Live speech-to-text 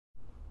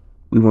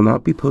We will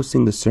not be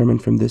posting the sermon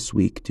from this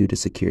week due to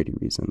security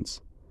reasons.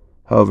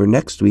 However,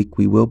 next week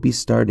we will be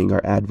starting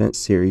our Advent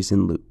series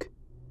in Luke.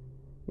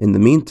 In the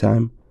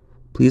meantime,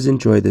 please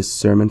enjoy this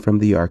sermon from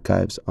the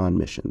archives on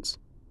missions.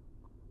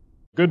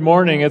 Good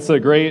morning. It's a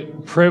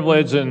great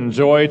privilege and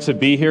joy to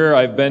be here.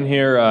 I've been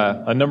here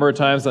a number of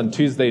times on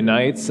Tuesday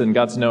nights and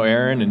got to know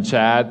Aaron and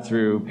Chad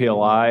through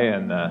PLI,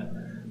 and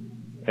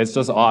it's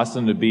just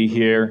awesome to be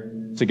here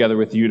together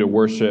with you to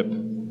worship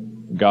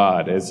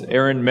God. As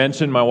Aaron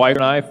mentioned, my wife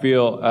and I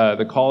feel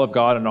the call of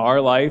God in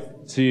our life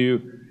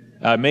to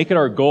make it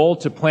our goal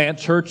to plant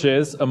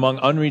churches among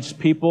unreached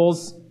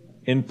peoples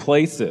in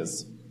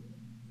places.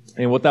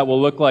 And what that will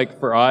look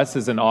like for us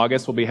is in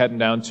August, we'll be heading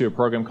down to a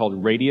program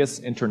called Radius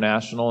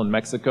International in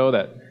Mexico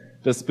that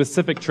does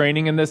specific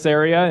training in this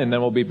area, and then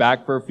we'll be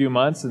back for a few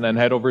months and then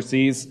head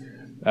overseas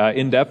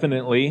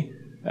indefinitely.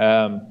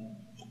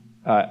 As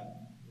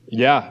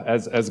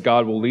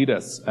God will lead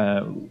us.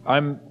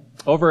 I'm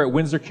over at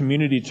Windsor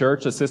Community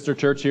Church, a sister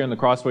church here in the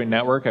Crossway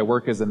Network. I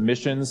work as a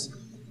missions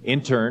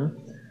intern.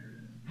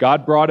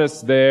 God brought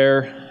us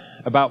there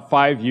about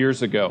 5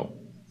 years ago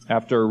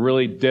after a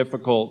really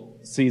difficult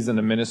season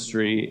of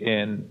ministry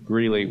in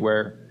Greeley,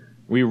 where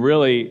we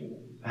really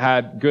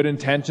had good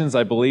intentions.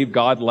 I believe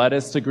God led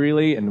us to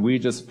Greeley, and we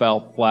just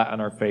fell flat on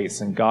our face,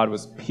 and God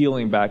was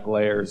peeling back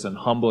layers and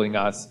humbling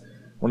us.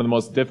 One of the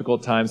most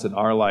difficult times in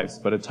our lives,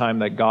 but a time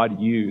that God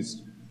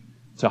used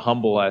to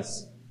humble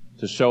us,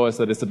 to show us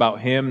that it's about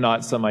Him,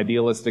 not some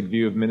idealistic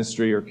view of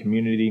ministry or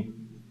community,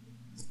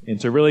 and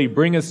to really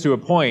bring us to a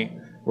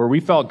point where we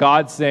felt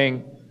God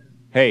saying,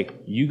 hey,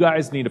 you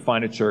guys need to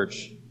find a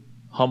church.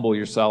 Humble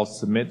yourselves,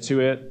 submit to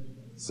it,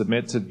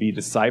 submit to be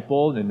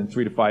discipled, and in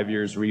 3 to 5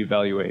 years,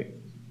 reevaluate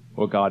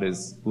what God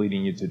is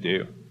leading you to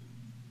do.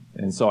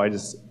 And so I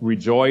just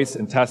rejoice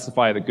and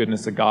testify the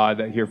goodness of God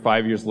that here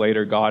 5 years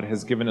later, God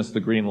has given us the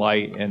green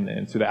light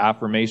and through the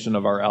affirmation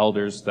of our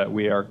elders that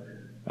we are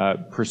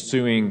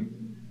pursuing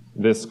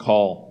this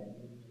call.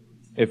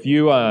 If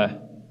you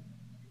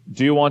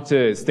do want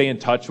to stay in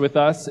touch with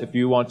us, if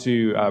you want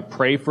to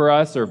pray for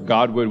us, or if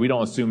God would, we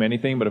don't assume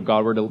anything, but if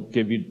God were to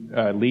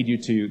lead you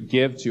to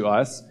give to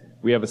us,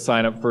 we have a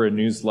sign up for a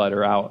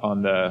newsletter out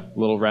on the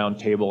little round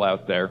table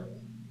out there.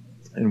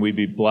 And we'd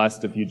be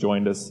blessed if you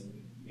joined us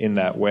in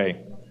that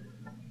way.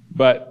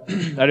 But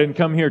I didn't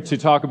come here to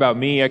talk about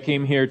me. I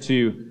came here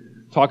to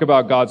talk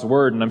about God's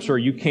Word, and I'm sure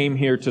you came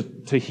here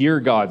to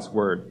hear God's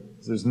Word.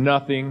 There's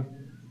nothing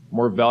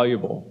more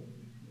valuable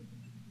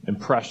and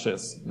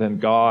precious than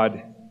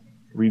God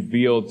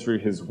revealed through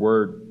His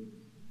Word.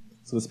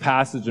 So this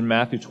passage in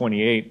Matthew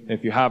 28,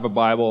 if you have a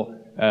Bible,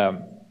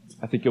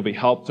 I think you'll be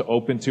helped to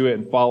open to it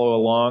and follow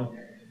along.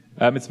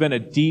 It's been a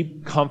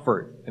deep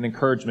comfort and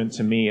encouragement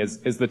to me as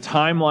the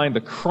timeline,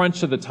 the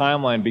crunch of the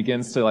timeline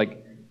begins to,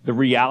 like, the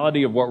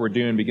reality of what we're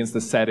doing begins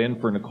to set in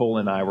for Nicole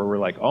and I, where we're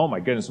like, oh my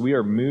goodness, we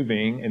are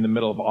moving in the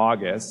middle of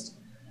August.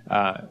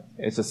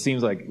 It just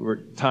seems like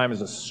time is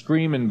just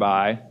screaming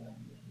by.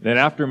 Then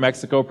after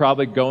Mexico,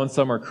 probably going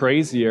somewhere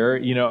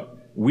crazier,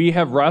 we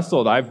have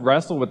wrestled. I've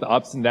wrestled with the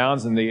ups and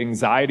downs and the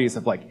anxieties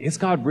of, like, is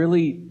God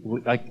really,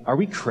 like, are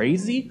we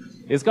crazy?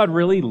 Is God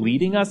really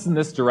leading us in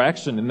this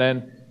direction? And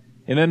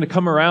then to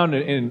come around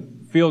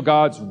and feel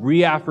God's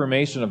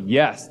reaffirmation of,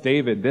 yes,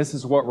 David, this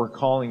is what we're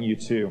calling you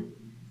to.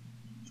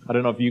 I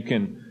don't know if you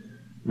can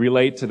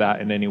relate to that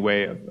in any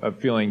way, of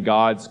feeling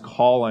God's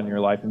call on your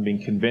life and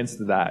being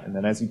convinced of that. And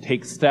then as you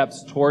take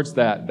steps towards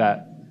that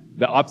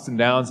the ups and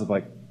downs of,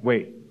 like,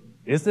 wait,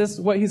 is this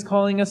what He's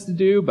calling us to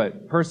do?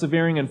 But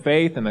persevering in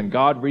faith, and then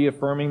God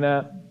reaffirming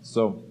that.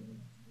 So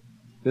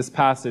this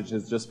passage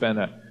has just been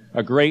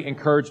a great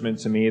encouragement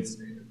to me.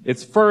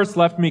 It's first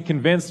left me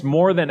convinced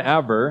more than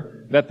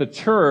ever that the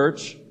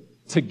church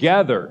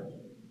together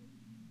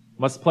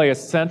must play a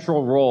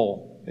central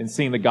role in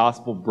seeing the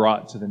gospel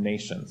brought to the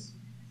nations.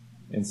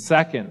 And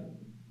second,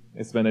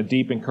 it's been a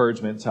deep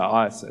encouragement to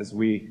us as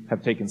we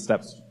have taken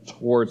steps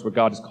towards what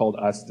God has called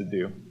us to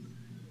do.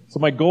 So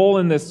my goal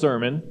in this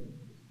sermon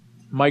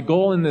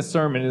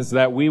is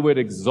that we would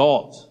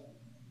exalt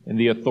in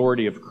the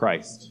authority of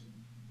Christ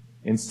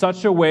in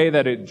such a way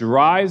that it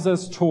drives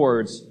us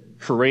towards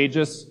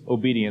courageous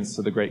obedience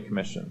to the Great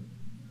Commission.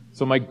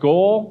 So my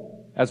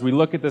goal as we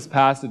look at this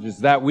passage is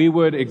that we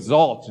would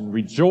exalt and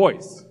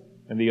rejoice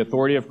in the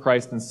authority of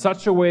Christ in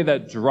such a way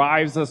that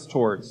drives us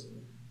towards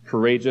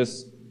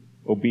courageous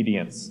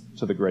obedience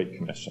to the Great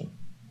Commission.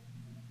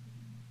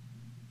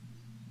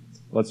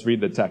 Let's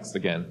read the text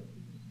again.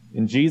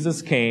 And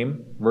Jesus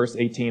came, verse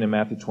 18 in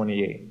Matthew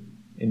 28,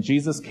 and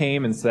Jesus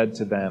came and said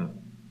to them,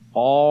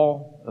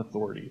 all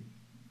authority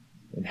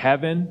in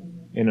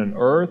heaven and on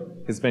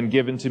earth has been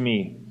given to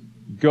me.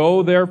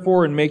 Go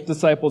therefore and make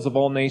disciples of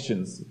all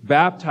nations,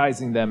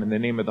 baptizing them in the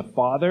name of the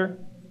Father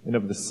and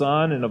of the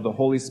Son and of the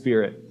Holy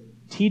Spirit,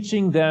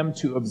 teaching them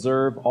to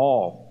observe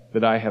all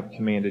that I have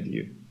commanded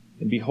you.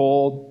 And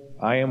behold,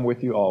 I am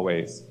with you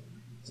always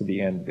to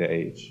the end of the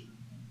age.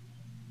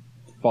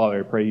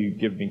 Father, I pray you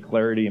give me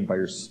clarity, and by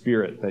your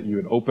Spirit that you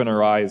would open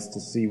our eyes to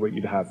see what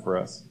you'd have for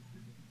us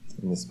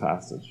in this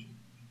passage.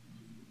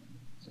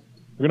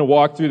 We're going to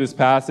walk through this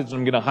passage, and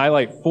I'm going to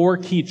highlight 4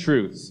 key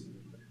truths.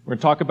 We're going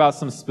to talk about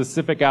some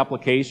specific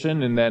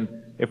application, and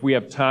then if we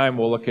have time,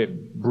 we'll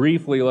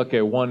briefly look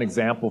at one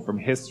example from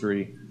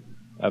history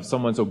of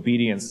someone's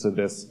obedience to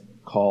this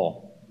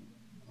call.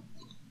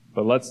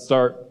 But let's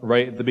start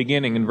right at the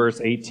beginning in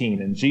verse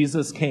 18. And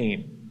Jesus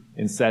came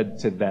and said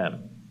to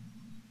them.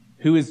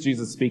 Who is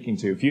Jesus speaking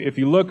to? If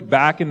you look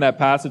back in that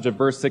passage of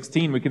verse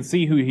 16, we can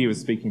see who he was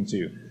speaking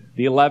to.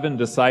 The 11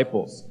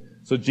 disciples.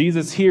 So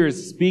Jesus here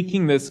is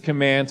speaking this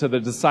command to the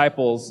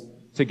disciples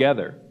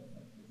together.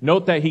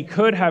 Note that he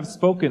could have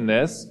spoken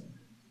this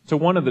to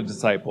one of the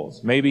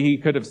disciples. Maybe he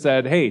could have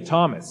said, hey,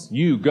 Thomas,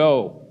 you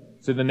go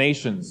to the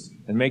nations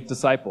and make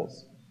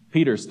disciples.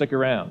 Peter, stick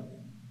around.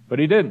 But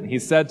he didn't. He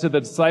said to the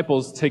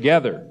disciples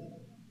together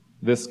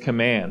this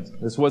command.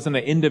 This wasn't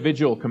an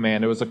individual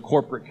command. It was a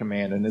corporate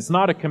command. And it's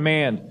not a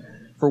command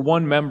for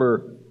one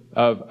member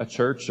of a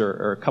church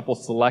or a couple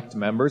select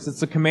members.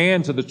 It's a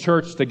command to the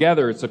church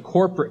together. It's a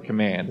corporate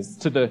command. It's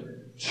to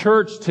the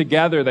church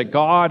together that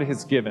God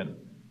has given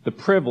the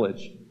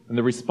privilege and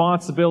the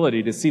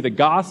responsibility to see the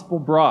gospel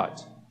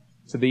brought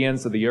to the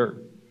ends of the earth.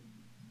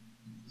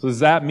 So does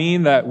that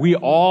mean that we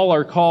all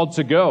are called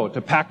to go, to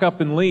pack up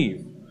and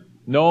leave?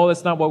 No,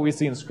 that's not what we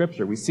see in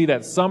Scripture. We see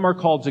that some are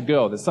called to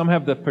go, that some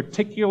have the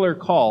particular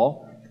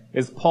call,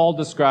 as Paul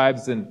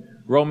describes in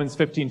Romans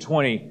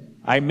 15:20.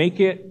 I make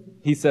it,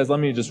 he says, let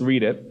me just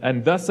read it,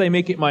 and thus I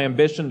make it my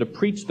ambition to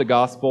preach the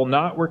gospel,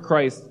 not where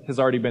Christ has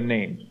already been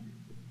named.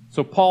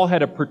 So Paul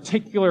had a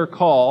particular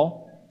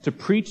call to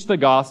preach the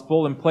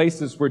gospel in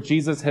places where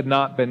Jesus had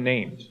not been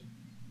named.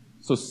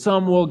 So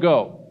some will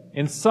go,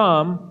 and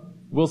some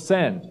will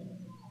send.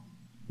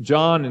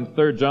 John in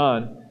 3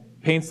 John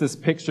paints this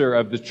picture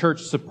of the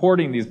church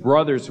supporting these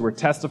brothers who are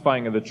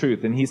testifying of the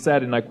truth. And he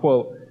said, and I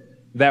quote,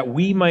 that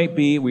we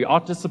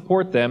ought to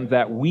support them,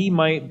 that we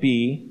might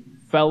be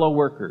fellow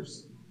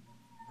workers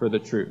for the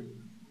truth.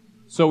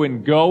 So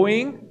in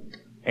going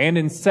and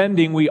in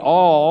sending, we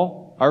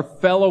all are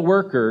fellow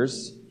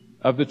workers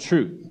of the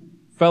truth.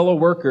 Fellow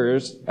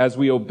workers as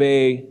we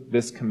obey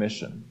this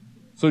commission.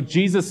 So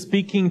Jesus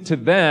speaking to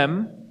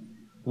them,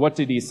 what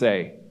did he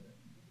say?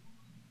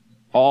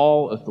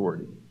 All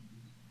authority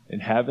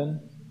in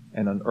heaven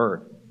and on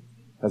earth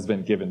has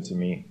been given to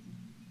me.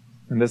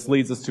 And this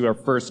leads us to our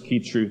first key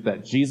truth,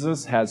 that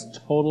Jesus has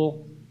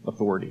total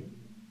authority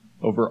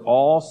over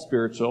all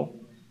spiritual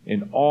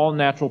and all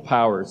natural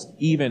powers,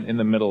 even in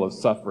the middle of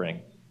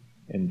suffering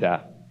and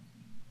death.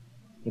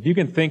 If you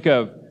can think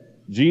of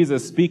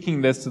Jesus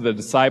speaking this to the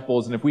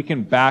disciples, and if we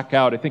can back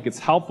out, I think it's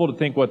helpful to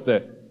think what the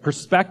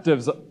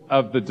perspectives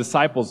of the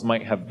disciples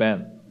might have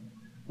been.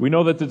 We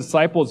know that the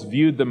disciples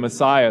viewed the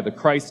Messiah, the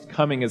Christ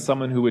coming, as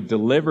someone who would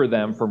deliver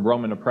them from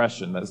Roman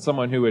oppression, as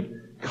someone who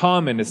would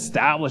come and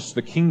establish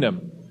the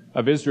kingdom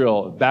of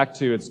Israel back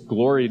to its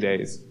glory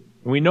days.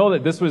 And we know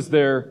that this was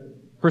their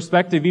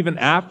perspective even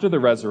after the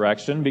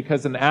resurrection,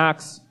 because in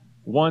Acts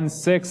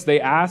 1:6,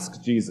 they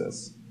ask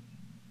Jesus,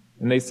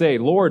 and they say,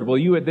 Lord, will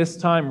you at this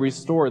time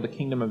restore the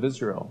kingdom of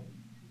Israel?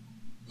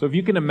 So if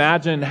you can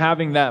imagine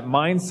having that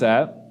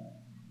mindset,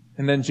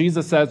 and then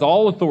Jesus says,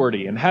 all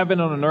authority in heaven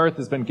and on earth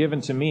has been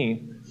given to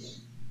me.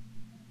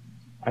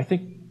 I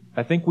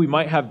think we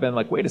might have been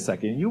like, wait a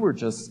second, you were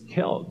just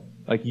killed.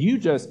 Like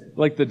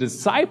the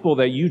disciple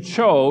that you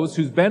chose,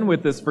 who's been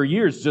with us for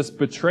years, just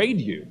betrayed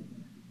you.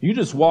 You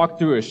just walked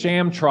through a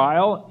sham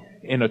trial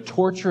in a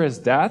torturous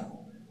death.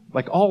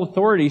 Like all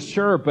authority,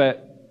 sure,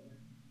 but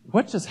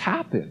what just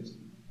happened?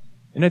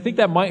 And I think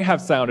that might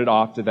have sounded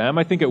off to them.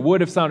 I think it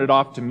would have sounded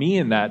off to me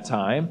in that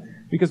time,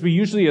 because we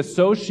usually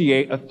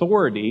associate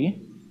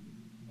authority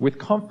with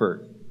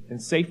comfort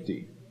and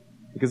safety.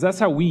 Because that's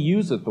how we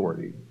use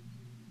authority,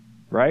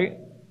 right?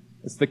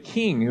 It's the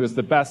king who has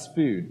the best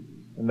food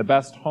and the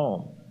best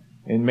home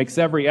and makes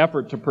every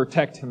effort to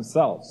protect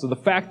himself. So the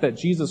fact that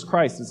Jesus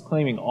Christ is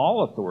claiming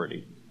all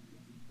authority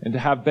and to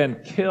have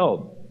been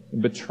killed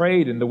and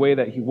betrayed in the way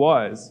that he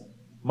was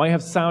might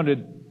have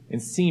sounded and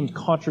seemed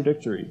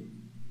contradictory.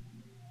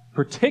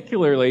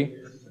 Particularly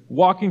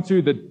walking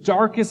through the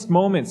darkest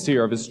moments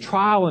here of his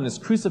trial and his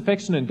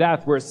crucifixion and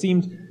death, where it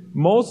seemed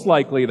most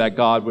likely that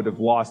God would have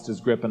lost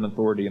his grip and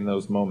authority in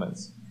those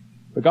moments.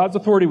 But God's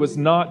authority was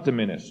not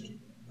diminished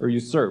or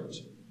usurped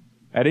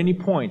at any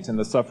point in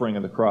the suffering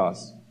of the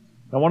cross.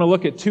 I want to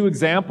look at 2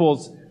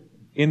 examples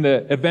in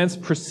the events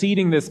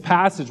preceding this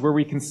passage where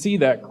we can see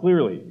that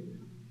clearly.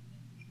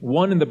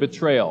 One in the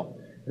betrayal.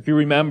 If you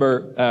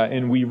remember,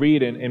 and we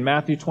read in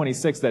Matthew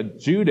 26 that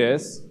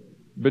Judas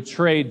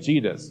betrayed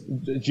Jesus.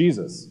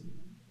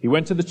 He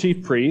went to the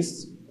chief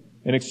priests.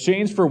 In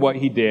exchange for what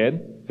he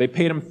did, they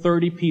paid him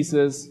 30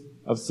 pieces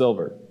of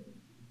silver.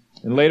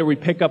 And later we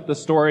pick up the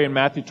story in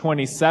Matthew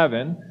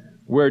 27,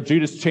 where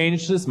Judas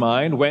changed his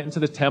mind, went into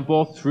the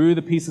temple, threw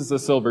the pieces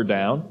of silver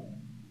down.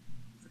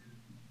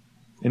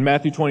 In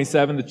Matthew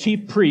 27, the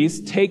chief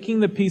priest,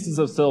 taking the pieces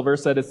of silver,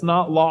 said, it's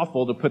not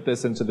lawful to put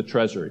this into the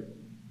treasury,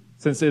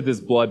 since it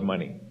is blood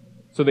money.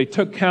 So they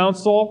took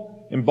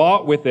counsel and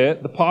bought with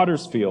it the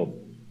potter's field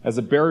as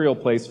a burial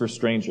place for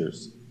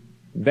strangers.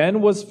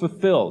 Then was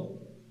fulfilled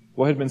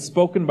what had been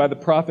spoken by the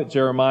prophet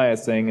Jeremiah,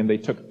 saying, "And they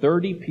took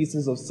 30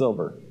 pieces of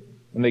silver,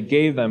 and they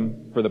gave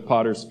them for the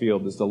potter's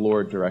field, as the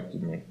Lord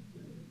directed me."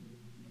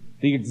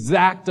 The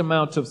exact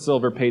amount of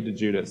silver paid to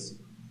Judas.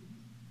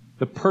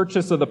 The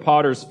purchase of the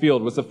potter's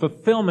field was a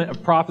fulfillment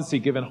of prophecy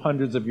given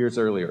hundreds of years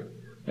earlier.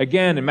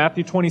 Again, in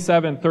Matthew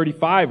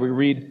 27:35, we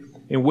read,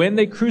 "And when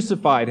they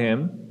crucified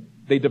him,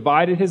 they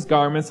divided his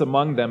garments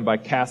among them by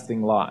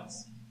casting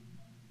lots."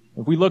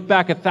 If we look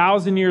back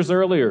 1,000 years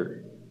earlier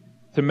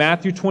to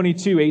Matthew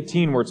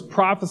 22:18, where it's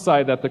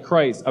prophesied that the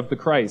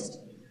Christ,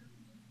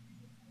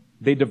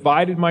 "They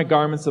divided my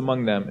garments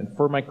among them, and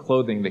for my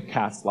clothing they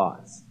cast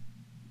lots."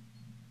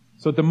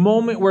 So at the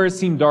moment where it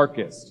seemed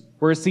darkest,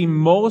 where it seemed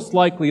most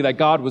likely that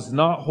God was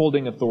not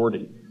holding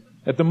authority,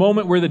 at the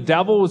moment where the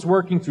devil was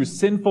working through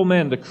sinful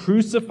men to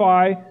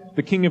crucify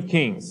the King of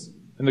Kings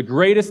and the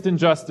greatest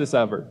injustice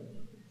ever,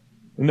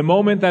 in the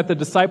moment that the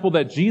disciple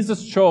that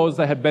Jesus chose,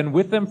 that had been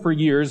with them for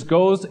years,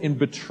 goes and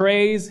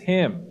betrays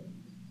him,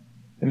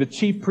 and the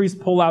chief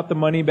priests pull out the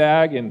money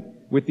bag, and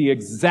with the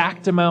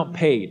exact amount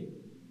paid,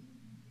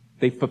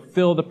 they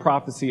fulfill the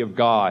prophecy of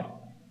God,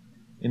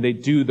 and they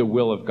do the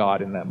will of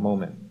God in that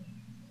moment.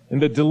 In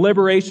the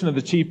deliberation of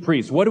the chief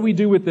priests, what do we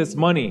do with this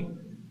money?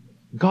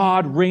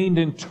 God reigned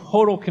in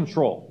total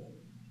control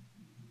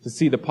to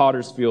see the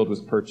potter's field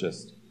was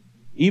purchased.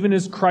 Even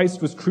as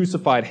Christ was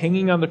crucified,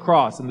 hanging on the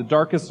cross in the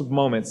darkest of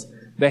moments,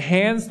 the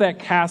hands that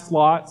cast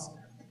lots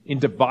and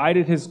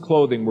divided his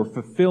clothing were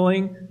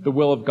fulfilling the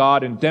will of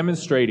God and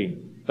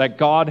demonstrating that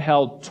God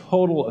held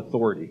total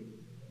authority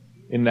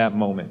in that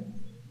moment.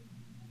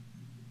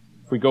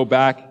 If we go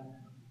back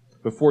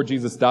before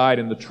Jesus died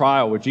in the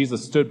trial where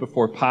Jesus stood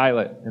before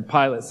Pilate, and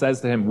Pilate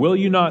says to him, "Will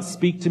you not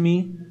speak to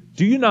me?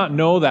 Do you not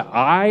know that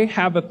I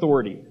have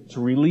authority to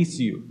release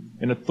you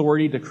and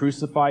authority to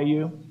crucify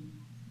you?"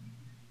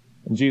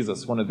 And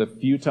Jesus, one of the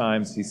few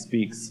times he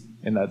speaks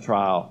in that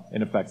trial,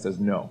 in effect says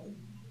no.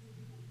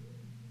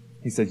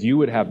 He says, "You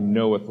would have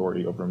no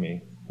authority over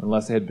me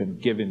unless it had been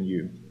given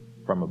you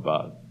from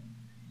above."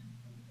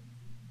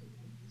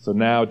 So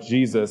now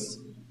Jesus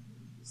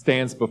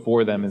stands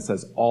before them and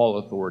says, "All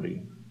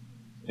authority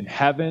in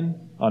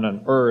heaven and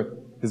on earth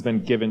has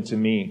been given to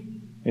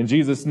me." And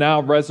Jesus,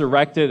 now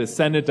resurrected,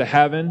 ascended to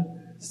heaven,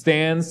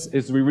 stands,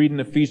 as we read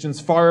in Ephesians,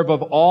 far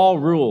above all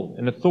rule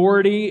and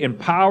authority and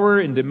power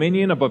and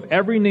dominion, above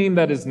every name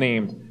that is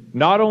named,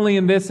 not only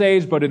in this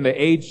age, but in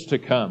the age to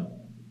come.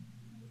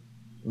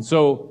 And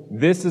so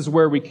this is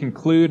where we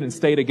conclude and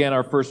state again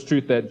our first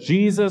truth, that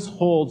Jesus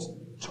holds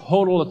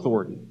total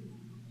authority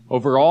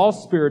over all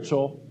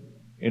spiritual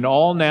and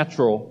all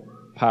natural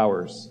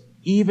powers,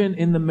 even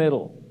in the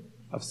middle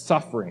of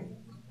suffering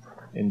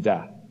and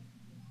death.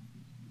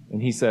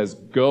 And he says,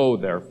 "Go,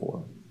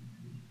 therefore,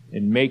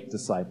 and make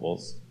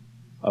disciples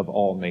of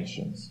all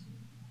nations."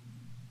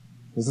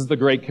 This is the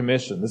Great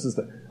Commission. This is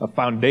a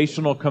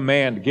foundational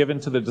command given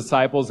to the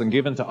disciples and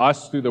given to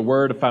us through the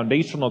Word, a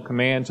foundational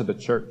command to the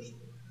church.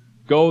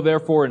 Go,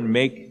 therefore, and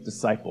make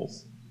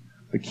disciples.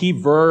 The key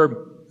verb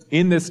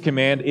in this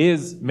command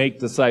is make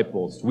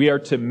disciples. We are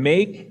to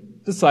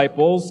make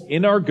disciples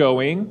in our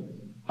going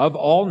of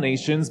all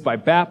nations by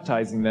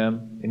baptizing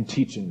them and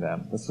teaching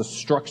them. That's the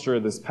structure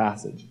of this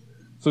passage.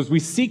 So as we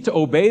seek to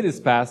obey this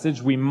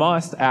passage, we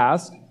must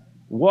ask,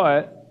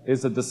 what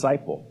is a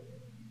disciple?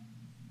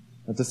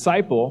 A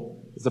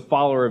disciple is a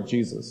follower of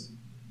Jesus.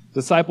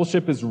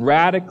 Discipleship is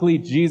radically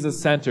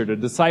Jesus-centered. A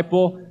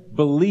disciple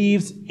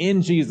believes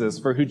in Jesus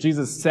for who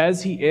Jesus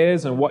says he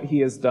is and what he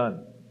has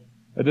done.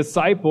 A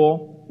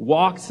disciple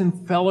walks in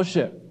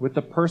fellowship with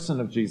the person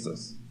of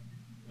Jesus.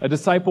 A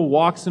disciple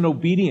walks in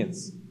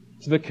obedience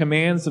to the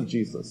commands of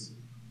Jesus.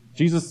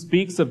 Jesus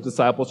speaks of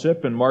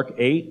discipleship in Mark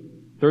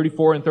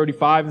 8:34 and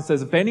 35 and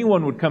says, "If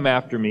anyone would come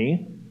after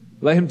me,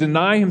 let him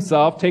deny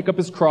himself, take up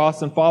his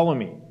cross, and follow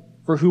me.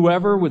 For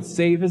whoever would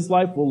save his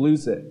life will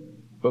lose it.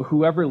 But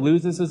whoever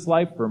loses his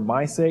life for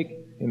my sake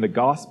in the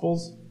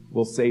Gospels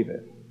will save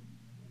it."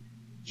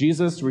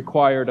 Jesus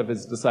required of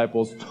his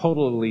disciples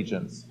total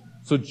allegiance.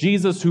 So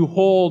Jesus, who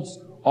holds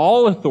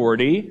all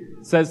authority,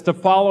 says to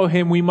follow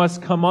him, we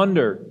must come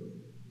under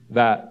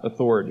that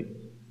authority.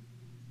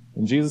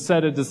 And Jesus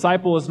said, a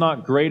disciple is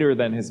not greater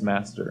than his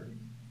master.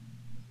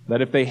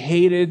 That if they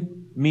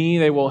hated me,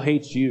 they will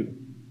hate you.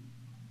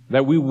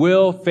 That we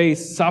will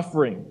face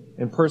suffering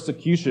and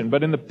persecution.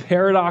 But in the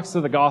paradox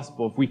of the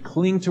gospel, if we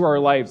cling to our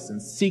lives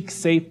and seek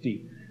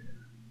safety,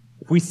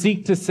 if we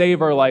seek to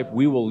save our life,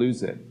 we will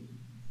lose it.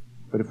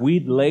 But if we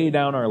lay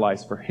down our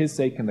lives for his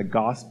sake in the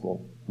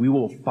gospel, we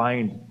will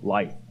find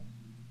life.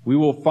 We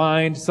will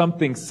find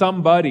something,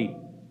 somebody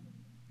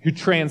who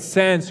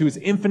transcends, who is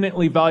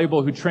infinitely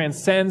valuable, who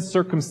transcends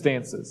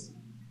circumstances.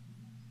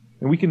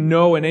 And we can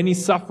know in any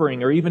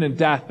suffering or even in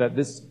death that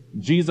this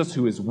Jesus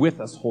who is with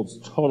us holds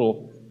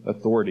total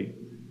authority.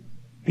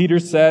 Peter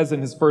says in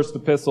his first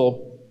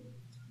epistle,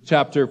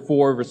 chapter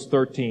 4, verse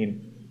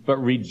 13, "But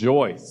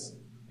rejoice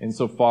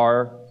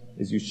insofar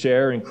as you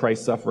share in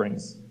Christ's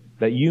sufferings,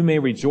 that you may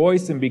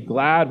rejoice and be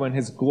glad when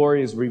his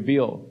glory is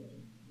revealed."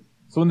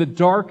 So in the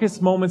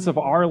darkest moments of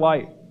our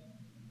life,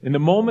 In the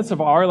moments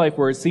of our life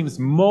where it seems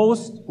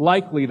most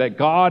likely that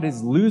God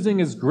is losing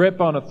his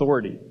grip on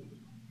authority,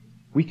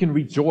 we can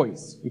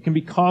rejoice. We can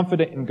be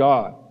confident in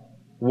God.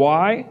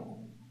 Why?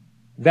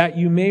 That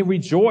you may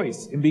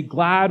rejoice and be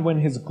glad when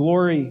his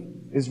glory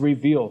is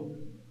revealed.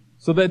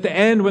 So that at the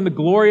end, when the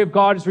glory of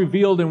God is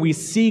revealed and we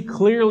see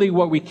clearly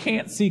what we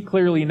can't see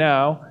clearly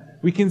now,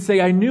 we can say,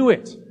 I knew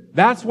it.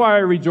 That's why I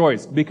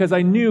rejoiced, because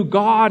I knew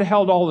God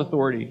held all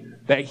authority,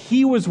 that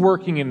he was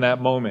working in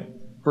that moment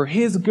for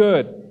his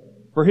good,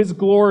 for his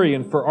glory,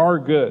 and for our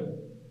good.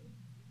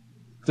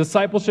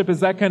 Discipleship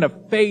is that kind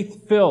of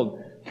faith-filled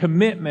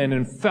commitment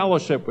and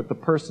fellowship with the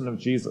person of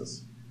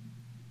Jesus.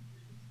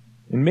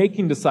 And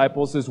making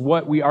disciples is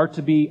what we are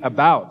to be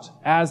about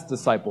as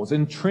disciples.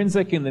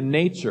 Intrinsic in the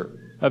nature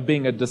of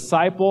being a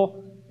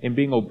disciple and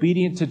being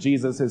obedient to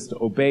Jesus is to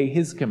obey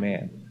his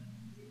command,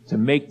 to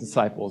make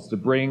disciples, to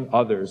bring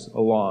others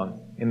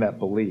along in that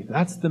belief.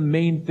 That's the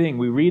main thing.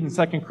 We read in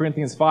 2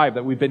 Corinthians 5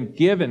 that we've been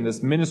given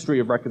this ministry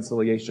of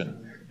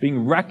reconciliation,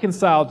 being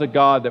reconciled to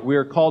God, that we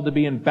are called to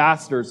be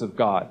ambassadors of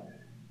God,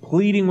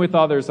 pleading with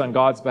others on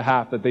God's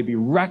behalf that they be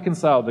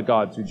reconciled to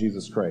God through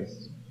Jesus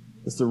Christ.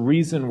 It's the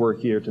reason we're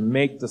here, to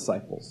make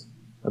disciples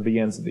of the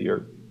ends of the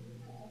earth.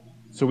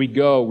 So we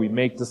go, we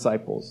make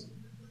disciples.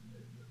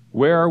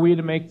 Where are we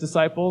to make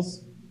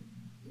disciples?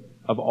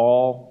 Of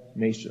all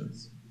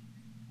nations.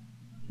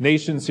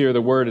 Nations here,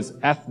 the word is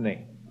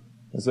ethne.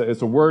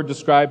 It's a word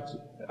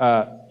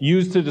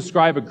used to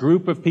describe a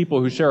group of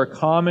people who share a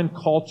common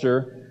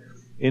culture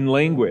in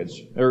language,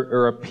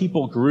 or a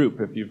people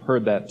group, if you've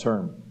heard that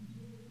term.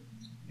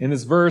 In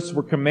this verse,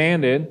 we're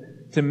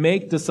commanded to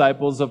make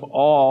disciples of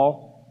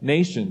all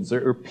nations,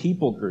 or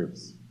people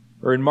groups.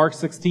 Or in Mark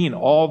 16,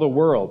 all the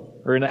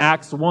world. Or in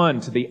Acts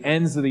 1, to the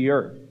ends of the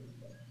earth.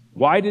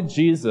 Why did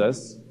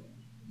Jesus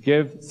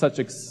give such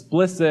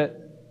explicit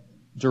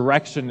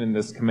direction in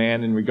this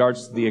command in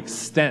regards to the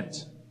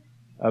extent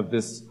of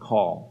this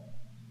call?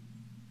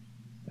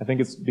 I think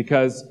it's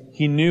because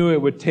he knew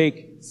it would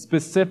take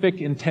specific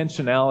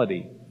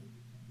intentionality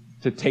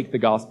to take the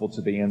gospel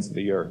to the ends of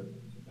the earth.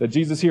 That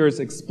Jesus here is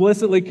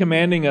explicitly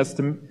commanding us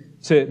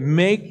to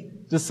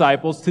make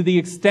disciples to the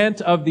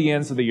extent of the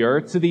ends of the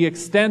earth, to the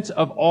extent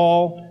of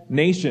all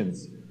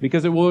nations,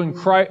 because it will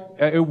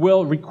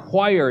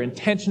require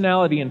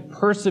intentionality and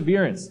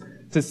perseverance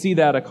to see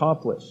that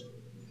accomplished.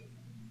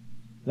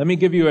 Let me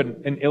give you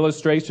an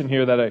illustration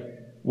here that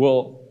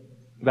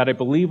I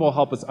believe will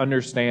help us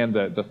understand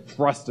the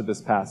thrust of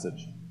this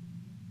passage.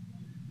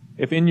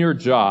 If in your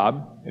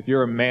job, if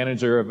you're a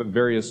manager of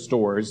various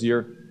stores,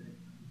 your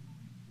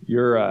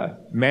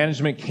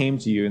management came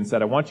to you and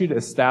said, I want you to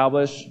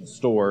establish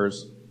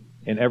stores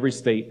in every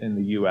state in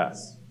the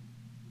U.S.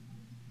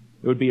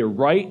 It would be a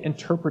right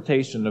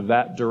interpretation of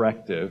that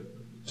directive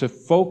to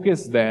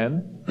focus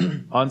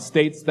then on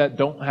states that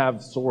don't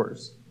have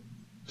stores.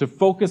 To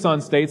focus on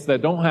states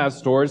that don't have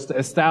stores, to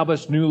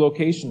establish new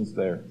locations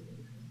there.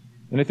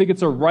 And I think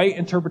it's a right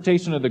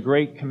interpretation of the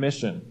Great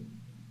Commission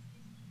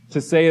to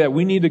say that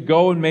we need to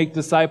go and make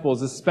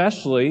disciples,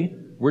 especially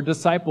where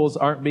disciples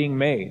aren't being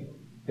made.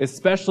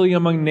 Especially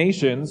among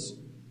nations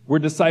where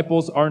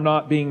disciples are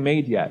not being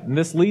made yet. And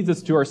this leads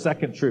us to our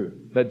second truth,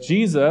 that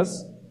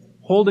Jesus,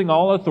 holding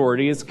all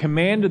authority, has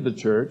commanded the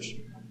church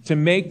to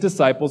make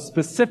disciples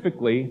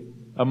specifically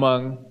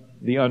among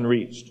the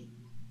unreached.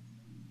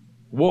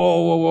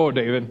 Whoa,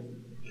 David.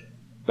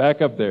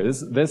 Back up there.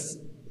 This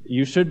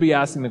you should be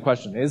asking the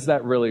question, is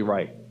that really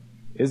right?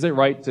 Is it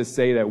right to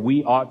say that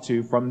we ought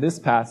to, from this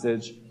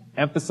passage,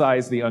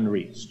 emphasize the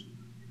unreached?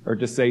 Or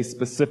to say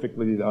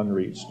specifically the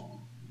unreached?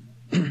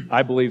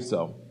 I believe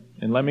so.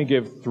 And let me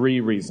give 3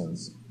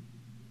 reasons.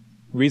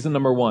 Reason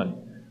number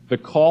 1, the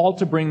call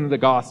to bring the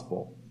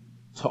gospel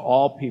to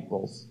all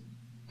peoples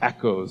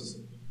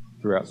echoes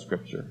throughout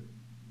Scripture.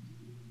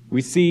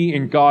 We see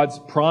in God's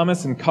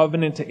promise and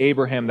covenant to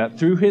Abraham that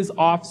through his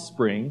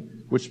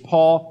offspring, which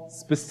Paul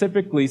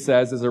specifically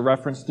says is a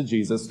reference to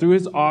Jesus, through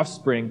his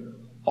offspring,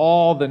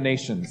 all the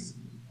nations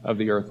of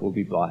the earth will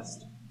be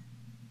blessed.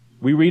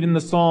 We read in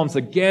the Psalms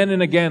again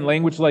and again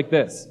language like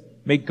this.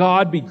 May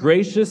God be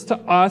gracious to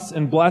us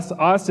and bless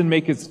us and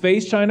make his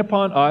face shine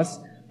upon us,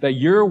 that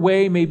your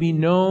way may be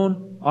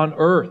known on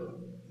earth,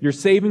 your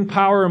saving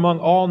power among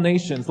all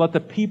nations. Let the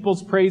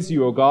peoples praise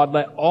you, O God.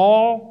 Let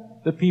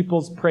all the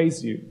peoples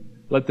praise you.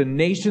 Let the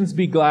nations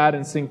be glad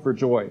and sing for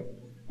joy.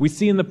 We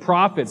see in the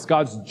prophets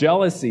God's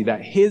jealousy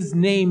that his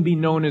name be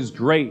known as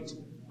great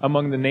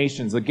among the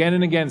nations. Again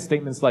and again,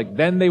 statements like,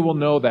 then they will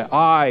know that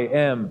I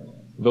am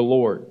the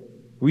Lord.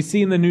 We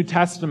see in the New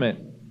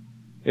Testament,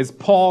 as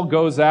Paul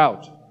goes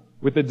out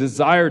with a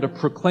desire to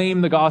proclaim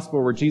the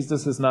gospel where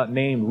Jesus is not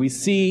named, we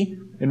see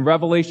in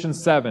Revelation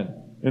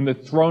 7, in the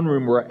throne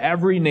room where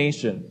every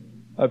nation,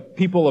 of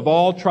people of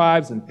all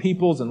tribes and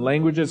peoples and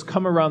languages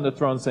come around the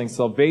throne saying,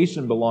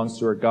 salvation belongs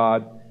to our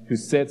God who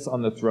sits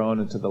on the throne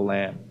and to the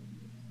Lamb.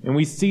 And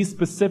we see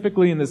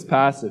specifically in this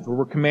passage where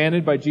we're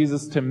commanded by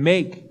Jesus to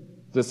make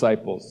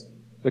disciples.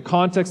 The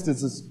context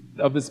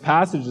of this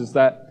passage is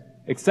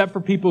that except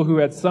for people who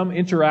had some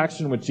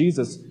interaction with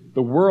Jesus,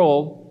 the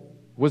world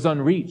was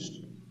unreached.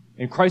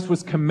 And Christ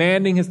was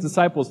commanding his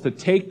disciples to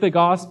take the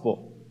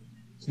gospel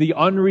to the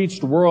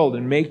unreached world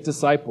and make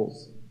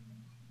disciples.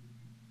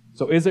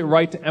 So is it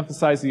right to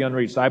emphasize the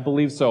unreached? I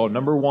believe so.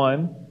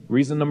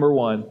 Reason number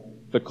one,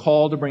 the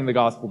call to bring the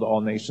gospel to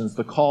all nations,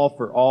 the call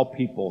for all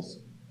peoples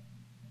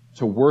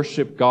to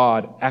worship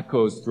God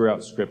echoes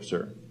throughout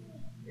Scripture.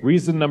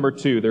 Reason number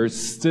two, there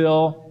is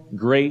still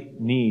great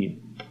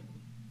need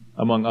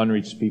among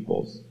unreached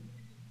peoples.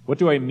 What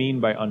do I mean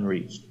by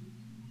unreached?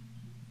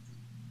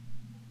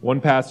 One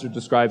pastor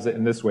describes it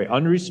in this way.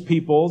 Unreached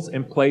peoples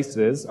and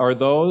places are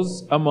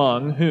those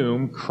among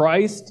whom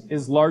Christ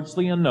is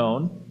largely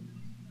unknown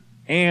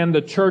and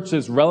the church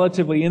is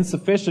relatively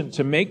insufficient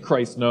to make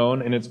Christ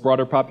known in its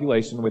broader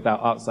population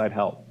without outside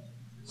help.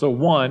 So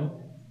one,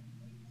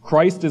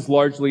 Christ is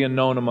largely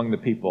unknown among the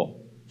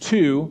people.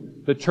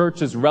 Two, the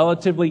church is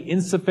relatively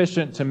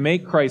insufficient to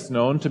make Christ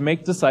known, to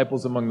make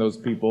disciples among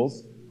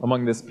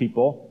this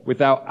people,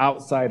 without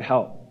outside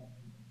help.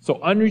 So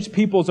unreached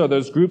peoples are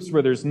those groups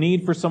where there's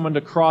need for someone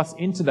to cross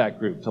into that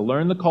group, to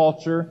learn the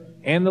culture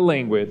and the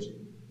language,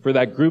 for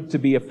that group to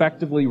be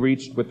effectively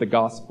reached with the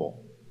gospel.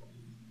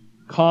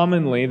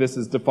 Commonly, this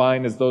is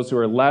defined as those who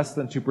are less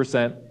than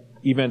 2%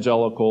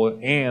 evangelical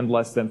and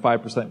less than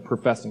 5%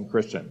 professing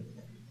Christian.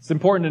 It's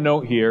important to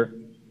note here,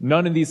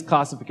 none of these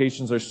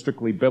classifications are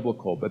strictly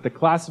biblical, but the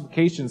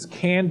classifications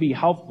can be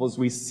helpful as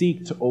we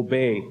seek to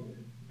obey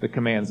the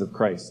commands of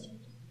Christ.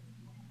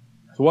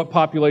 So what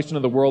population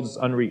of the world is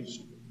unreached?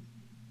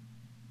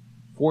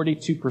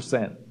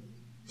 42%.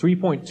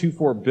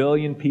 3.24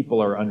 billion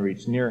people are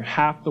unreached, near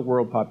half the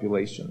world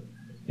population.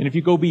 And if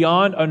you go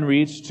beyond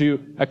unreached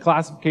to a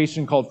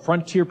classification called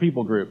frontier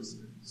people groups,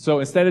 so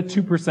instead of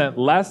 2%,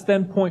 less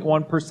than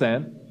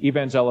 0.1%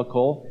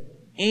 evangelical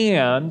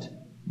and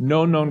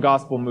no known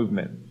gospel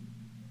movement.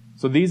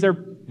 So these are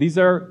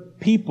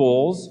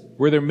peoples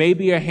where there may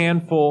be a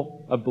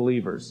handful of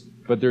believers,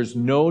 but there's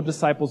no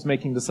disciples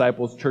making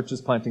disciples, churches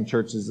planting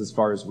churches as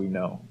far as we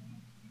know.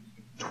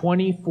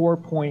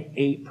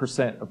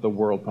 24.8% of the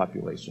world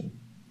population.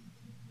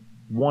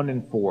 1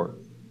 in 4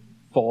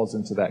 falls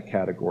into that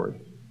category.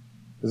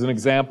 As an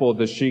example of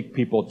the Sikh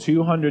people,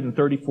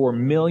 234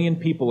 million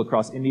people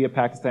across India,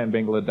 Pakistan,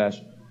 Bangladesh,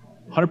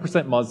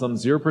 100% Muslim,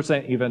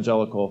 0%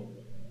 evangelical,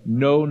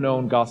 no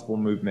known gospel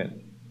movement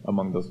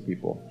among those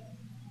people.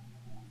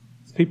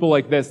 It's people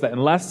like this that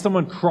unless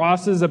someone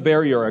crosses a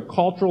barrier, a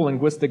cultural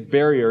linguistic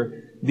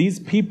barrier, these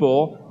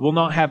people will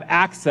not have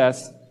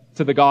access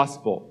to the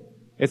gospel.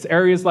 It's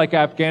areas like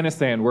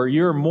Afghanistan where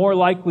you're more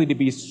likely to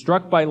be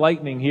struck by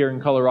lightning here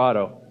in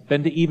Colorado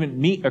than to even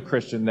meet a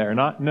Christian there,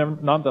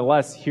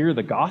 nonetheless hear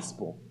the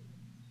gospel.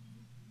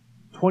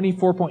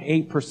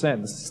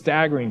 24.8%,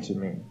 staggering to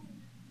me.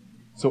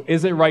 So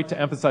is it right to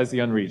emphasize the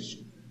unreached?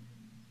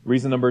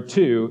 Reason number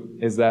two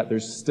is that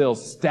there's still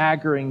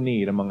staggering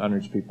need among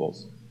unreached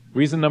peoples.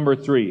 Reason number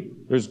three,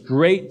 there's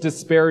great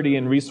disparity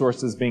in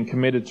resources being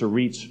committed to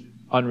reach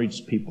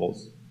unreached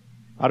peoples.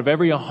 Out of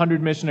every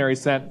 100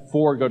 missionaries sent,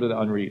 4 go to the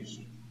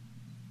unreached.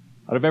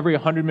 Out of every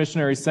 100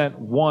 missionaries sent,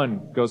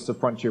 1 goes to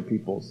frontier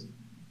peoples.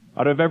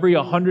 Out of every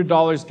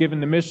 $100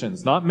 given to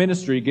missions, not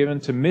ministry,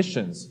 given to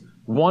missions,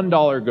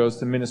 $1 goes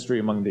to ministry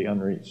among the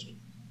unreached.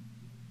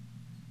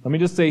 Let me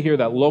just say here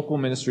that local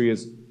ministry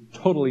is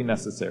totally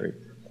necessary.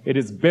 It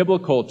is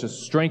biblical to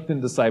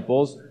strengthen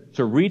disciples,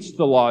 to reach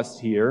the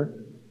lost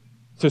here,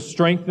 to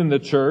strengthen the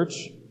church.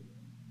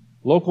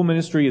 Local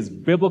ministry is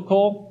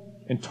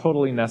biblical and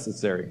totally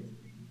necessary.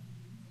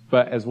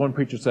 But as one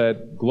preacher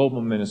said,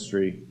 global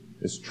ministry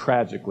is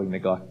tragically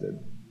neglected.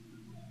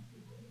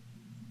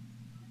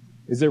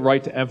 Is it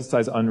right to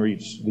emphasize the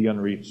unreached?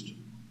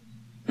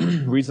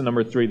 Reason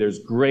number 3, there's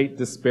great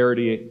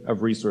disparity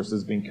of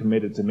resources being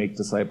committed to make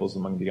disciples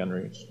among the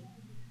unreached.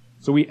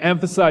 So we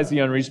emphasize the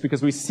unreached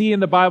because we see in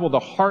the Bible the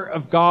heart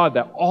of God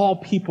that all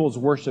peoples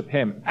worship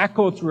Him,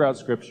 echoed throughout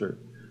Scripture.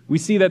 We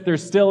see that there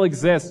still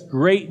exists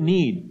great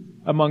need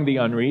among the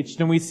unreached,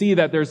 and we see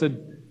that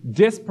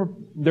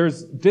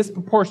there's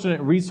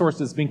disproportionate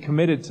resources being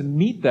committed to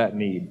meet that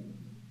need.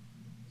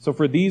 So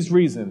for these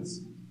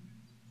reasons,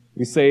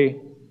 we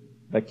say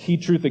that key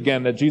truth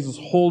again, that Jesus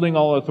holding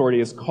all authority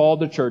has called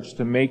the church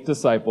to make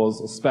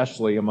disciples,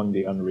 especially among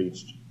the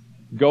unreached.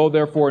 Go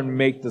therefore and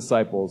make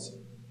disciples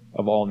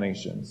of all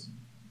nations.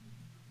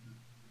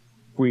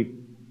 We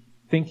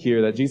think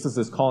here that Jesus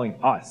is calling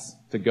us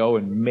to go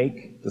and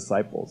make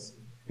disciples.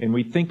 And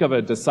we think of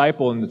a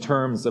disciple in the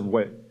terms of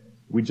what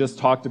we just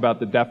talked about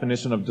the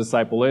definition of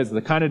disciple is,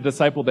 the kind of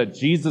disciple that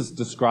Jesus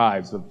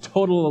describes, of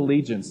total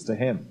allegiance to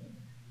Him.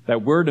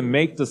 That we're to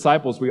make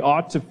disciples, we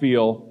ought to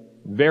feel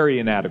very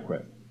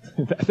inadequate.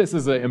 This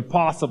is an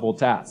impossible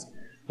task.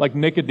 Like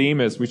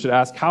Nicodemus, we should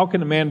ask, how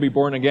can a man be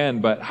born again?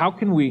 But how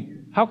can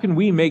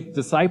we make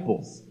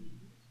disciples?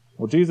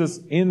 Well, Jesus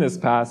in this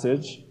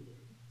passage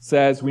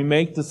says we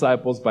make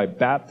disciples by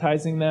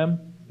baptizing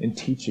them and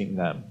teaching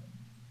them.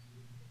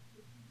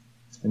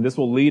 And this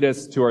will lead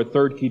us to our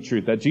third key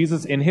truth, that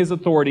Jesus in His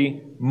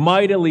authority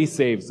mightily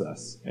saves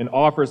us and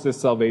offers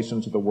this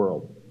salvation to the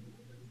world.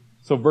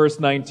 So verse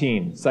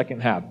 19,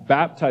 second half,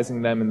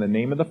 baptizing them in the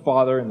name of the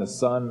Father and the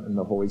Son and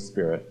the Holy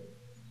Spirit.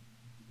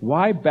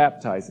 Why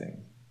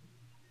baptizing?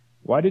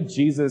 Why did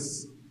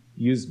Jesus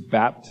use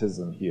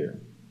baptism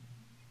here?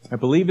 I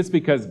believe it's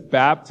because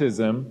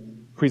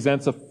baptism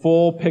presents a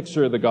full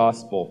picture of the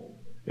gospel.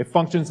 It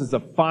functions as a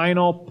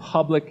final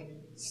public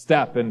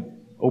step in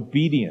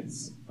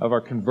obedience of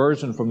our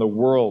conversion from the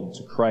world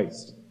to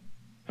Christ.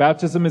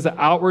 Baptism is an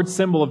outward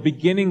symbol of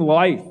beginning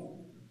life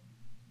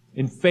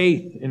in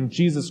faith in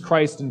Jesus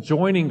Christ and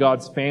joining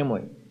God's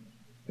family.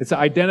 It's an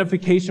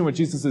identification with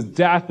Jesus'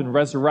 death and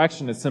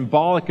resurrection. It's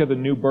symbolic of the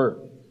new birth.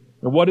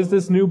 And what is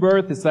this new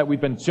birth? It's that we've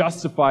been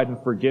justified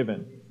and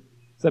forgiven.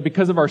 It's that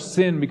because of our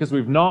sin, because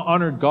we've not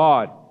honored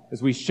God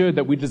as we should,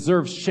 that we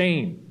deserve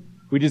shame.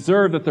 We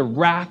deserve that the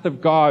wrath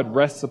of God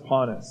rests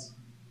upon us.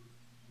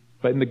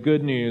 But in the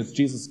good news,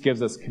 Jesus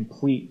gives us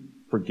complete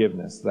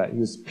forgiveness, that he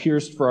was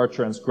pierced for our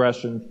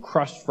transgression,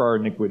 crushed for our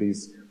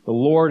iniquities. The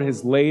Lord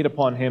has laid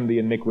upon him the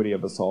iniquity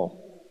of us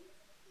all.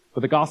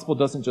 But the gospel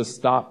doesn't just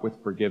stop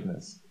with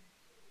forgiveness.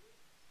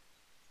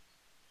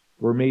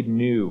 We're made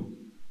new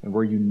and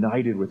we're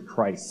united with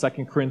Christ.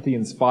 2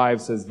 Corinthians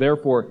 5 says,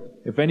 therefore,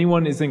 if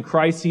anyone is in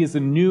Christ, he is a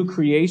new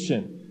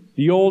creation.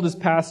 The old has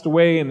passed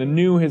away and the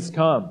new has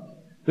come.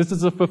 This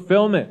is a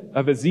fulfillment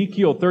of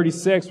Ezekiel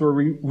 36, where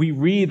we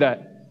read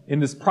that in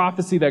this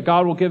prophecy that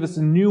God will give us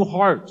a new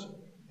heart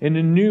and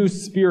a new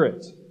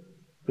spirit.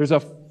 There's a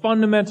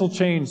fundamental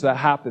change that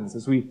happens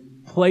as we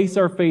place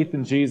our faith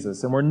in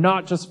Jesus. And we're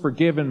not just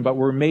forgiven, but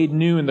we're made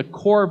new. And the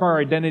core of our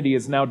identity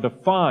is now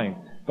defined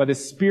by the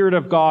Spirit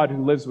of God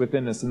who lives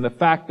within us and the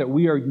fact that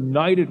we are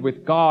united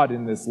with God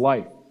in this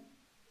life.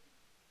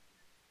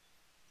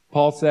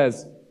 Paul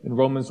says in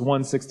Romans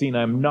 1:16,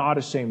 I am not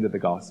ashamed of the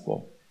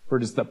gospel, for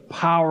it is the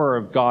power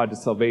of God to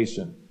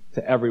salvation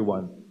to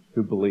everyone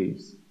who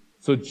believes.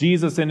 So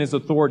Jesus in his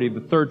authority, the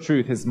third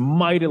truth, has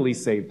mightily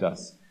saved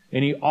us.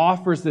 And he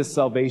offers this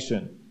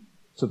salvation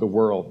to the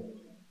world.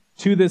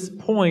 To this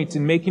point,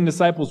 in making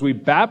disciples, we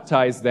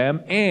baptize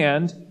them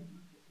and,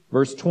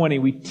 verse 20,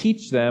 we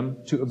teach them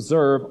to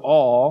observe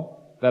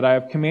all that I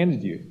have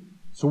commanded you.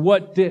 So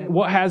what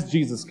has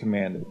Jesus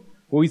commanded?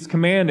 Well, he's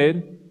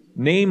commanded,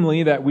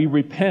 namely, that we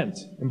repent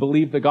and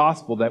believe the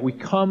gospel, that we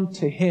come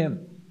to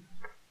him.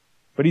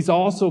 But he's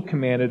also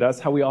commanded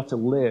us how we ought to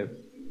live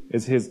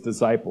as his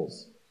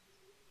disciples.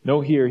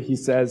 Note here, he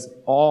says,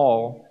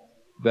 all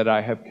that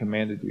I have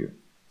commanded you.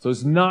 So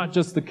it's not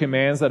just the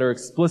commands that are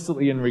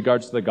explicitly in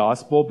regards to the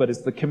gospel, but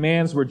it's the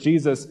commands where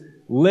Jesus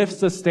lifts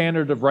the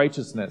standard of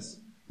righteousness.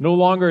 No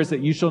longer is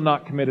it you shall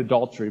not commit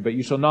adultery, but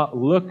you shall not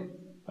look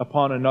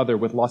upon another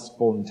with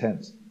lustful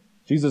intent.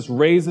 Jesus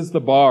raises the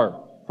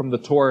bar from the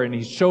Torah and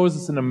he shows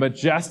us in a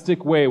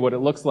majestic way what it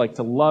looks like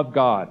to love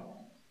God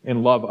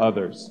and love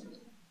others.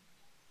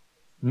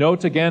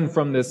 Note again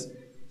from this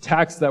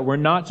text that we're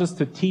not just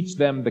to teach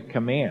them the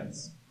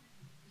commands,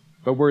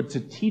 but we're to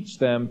teach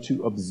them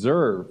to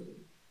observe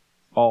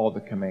all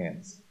the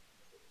commands,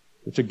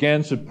 which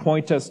again should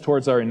point us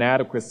towards our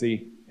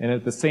inadequacy and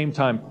at the same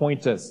time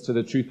point us to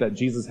the truth that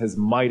Jesus has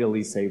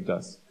mightily saved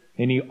us.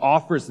 And he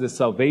offers this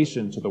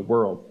salvation to the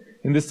world.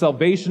 And this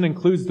salvation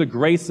includes the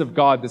grace of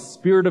God, the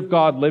Spirit of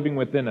God living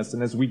within us.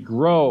 And as we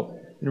grow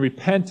in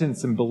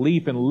repentance and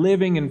belief and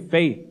living in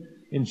faith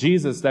in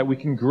Jesus, that we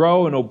can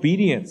grow in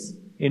obedience,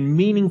 in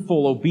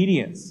meaningful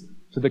obedience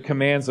to the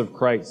commands of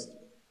Christ.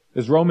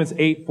 As Romans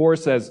 8:4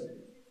 says,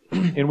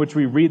 in which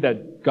we read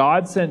that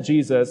God sent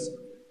Jesus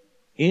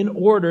in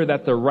order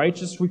that the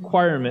righteous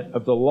requirement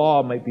of the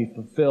law might be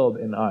fulfilled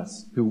in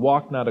us, who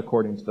walk not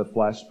according to the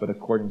flesh, but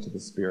according to the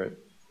Spirit.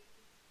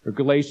 Or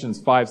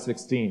Galatians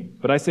 5:16,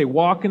 but I say,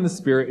 walk in the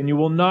Spirit, and you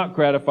will not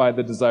gratify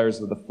the desires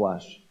of the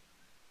flesh.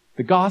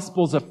 The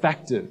gospel is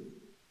effective.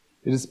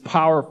 It is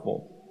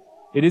powerful.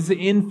 It is,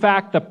 in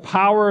fact, the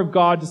power of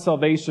God to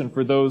salvation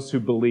for those who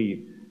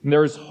believe. And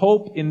there is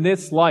hope in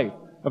this life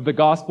of the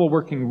gospel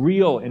working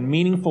real and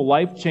meaningful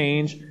life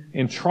change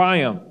and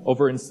triumph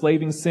over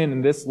enslaving sin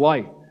in this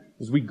life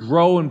as we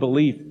grow in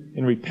belief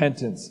in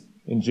repentance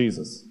in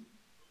Jesus.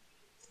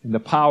 And the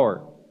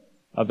power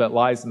of that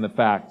lies in the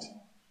fact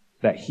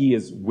that he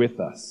is with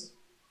us.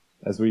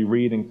 As we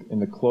read in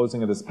the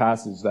closing of this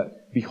passage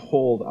that,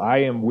 behold, I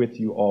am with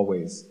you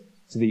always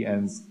to the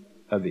ends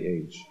of the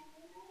age.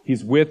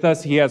 He's with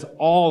us. He has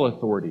all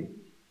authority.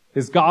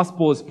 His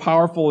gospel is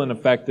powerful and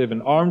effective,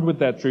 and armed with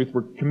that truth,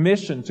 we're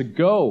commissioned to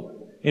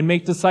go and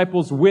make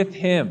disciples with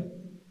him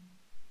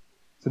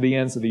to the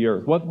ends of the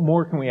earth. What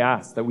more can we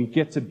ask? That we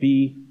get to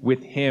be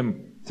with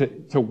him,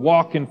 to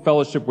walk in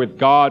fellowship with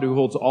God who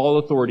holds all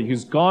authority,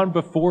 who's gone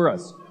before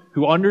us,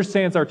 who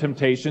understands our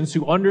temptations,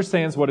 who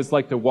understands what it's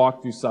like to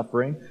walk through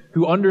suffering,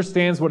 who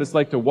understands what it's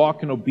like to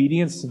walk in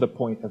obedience to the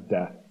point of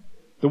death.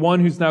 The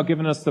one who's now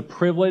given us the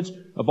privilege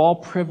of all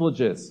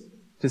privileges,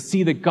 to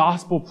see the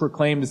gospel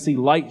proclaimed, to see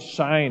light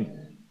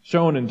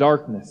shown in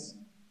darkness.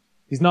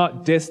 He's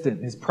not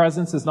distant. His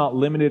presence is not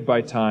limited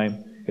by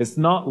time. It's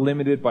not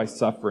limited by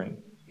suffering.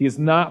 He is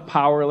not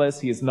powerless.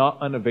 He is not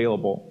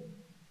unavailable.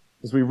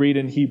 As we read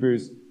in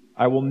Hebrews,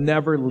 I will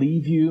never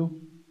leave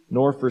you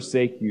nor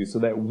forsake you, so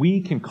that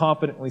we can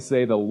confidently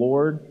say, the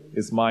Lord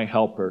is my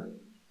helper.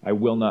 I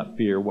will not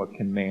fear. What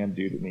can man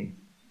do to me?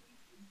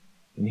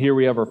 And here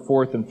we have our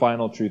fourth and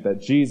final truth,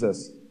 that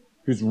Jesus,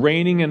 who's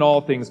reigning in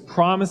all things,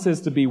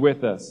 promises to be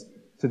with us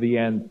to the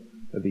end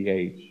of the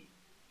age.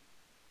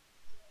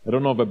 I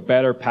don't know of a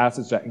better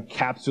passage that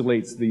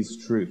encapsulates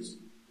these truths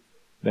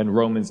than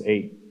Romans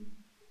 8.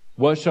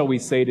 What shall we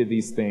say to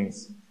these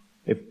things?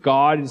 If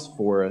God is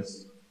for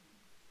us,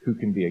 who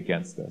can be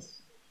against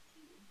us?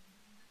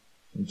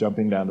 And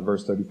jumping down to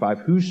verse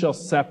 35, who shall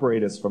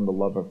separate us from the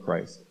love of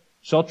Christ?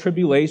 Shall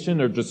tribulation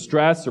or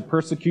distress or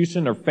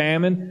persecution or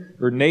famine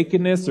or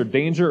nakedness or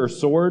danger or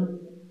sword?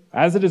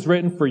 As it is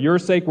written, for your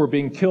sake we're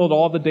being killed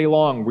all the day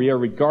long. We are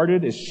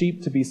regarded as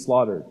sheep to be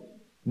slaughtered.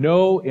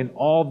 No, in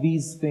all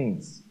these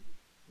things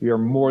we are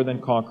more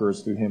than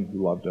conquerors through him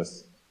who loved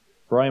us.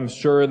 For I am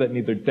sure that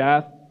neither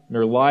death,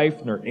 nor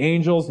life, nor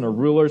angels, nor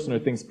rulers, nor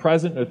things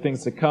present, nor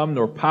things to come,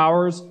 nor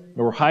powers,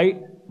 nor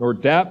height, nor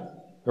depth,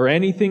 nor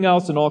anything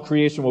else in all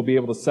creation will be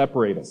able to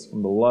separate us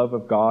from the love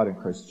of God in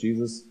Christ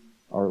Jesus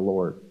our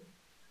Lord.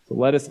 So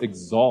let us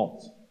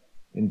exalt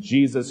in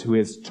Jesus, who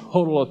has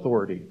total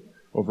authority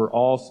over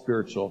all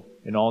spiritual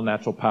and all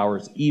natural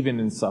powers, even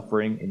in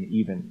suffering and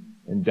even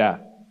in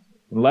death.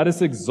 And let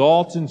us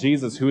exalt in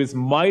Jesus, who has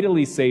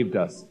mightily saved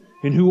us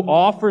and who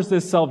offers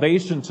this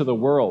salvation to the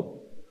world.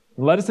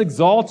 And let us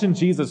exalt in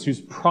Jesus,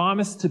 who's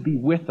promised to be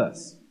with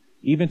us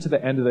even to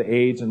the end of the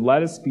age. And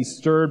let us be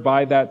stirred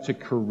by that to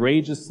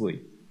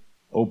courageously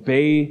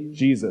obey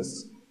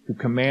Jesus, who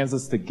commands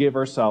us to give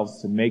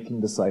ourselves to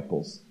making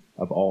disciples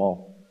of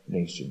all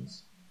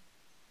nations.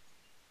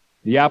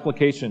 The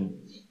application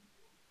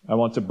I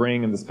want to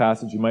bring in this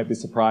passage, you might be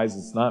surprised,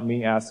 it's not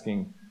me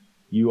asking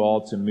you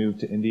all to move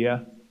to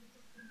India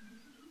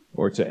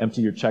or to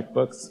empty your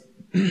checkbooks.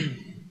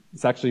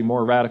 It's actually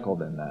more radical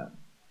than that.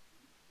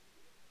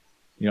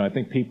 You know, I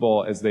think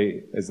people, as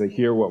they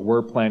hear what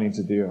we're planning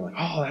to do, are like,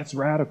 oh, that's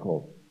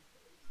radical.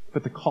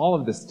 But the call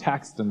of this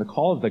text and the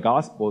call of the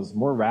gospel is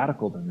more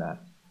radical than that.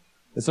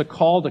 It's a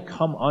call to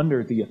come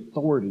under the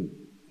authority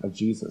of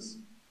Jesus.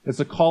 It's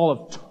a call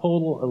of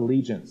total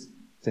allegiance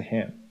to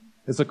him.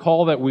 It's a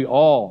call that we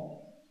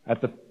all,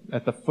 at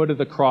the foot of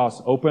the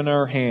cross, open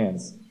our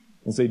hands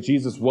and say,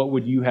 Jesus, what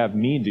would you have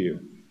me do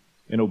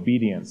in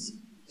obedience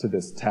to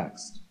this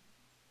text?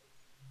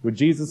 Would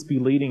Jesus be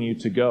leading you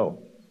to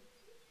go?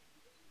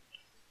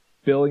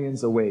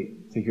 Billions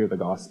await to hear the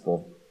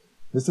gospel.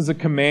 This is a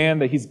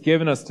command that he's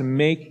given us to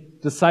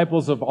make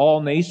disciples of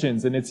all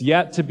nations, and it's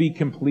yet to be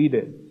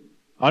completed.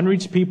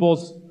 Unreached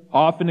peoples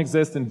often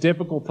exist in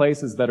difficult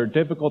places that are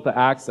difficult to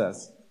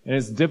access, and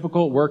it's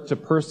difficult work to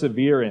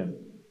persevere in.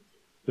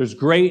 There's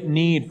great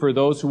need for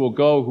those who will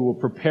go, who will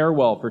prepare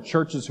well, for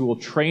churches who will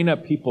train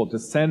up people to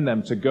send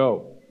them to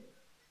go.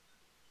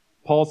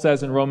 Paul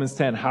says in Romans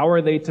 10, how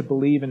are they to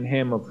believe in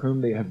him of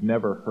whom they have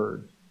never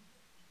heard?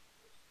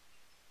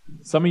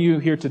 Some of you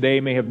here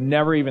today may have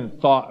never even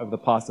thought of the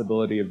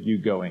possibility of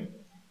you going.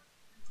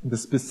 The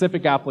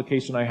specific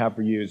application I have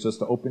for you is just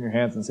to open your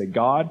hands and say,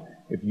 God,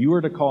 if you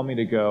were to call me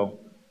to go,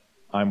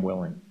 I'm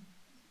willing.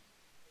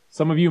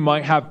 Some of you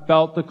might have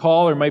felt the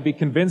call or might be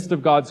convinced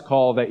of God's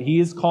call that he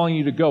is calling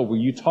you to go. Will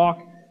you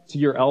talk to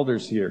your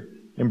elders here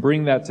and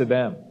bring that to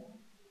them?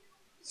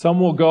 Some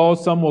will go,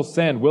 some will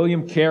send.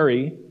 William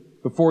Carey,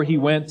 before he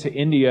went to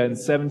India in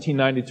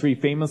 1793,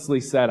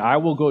 famously said, I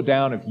will go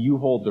down if you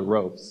hold the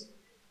ropes.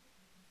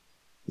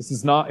 This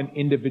is not an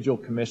individual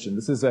commission.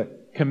 This is a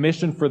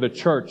commission for the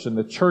church and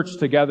the church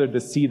together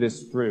to see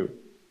this through.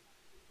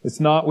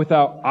 It's not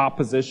without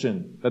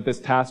opposition that this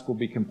task will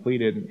be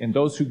completed, and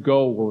those who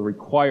go will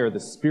require the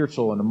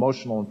spiritual and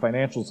emotional and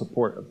financial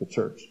support of the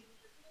church.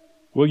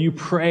 Will you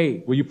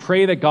pray? Will you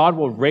pray that God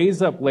will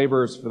raise up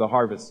laborers for the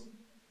harvest?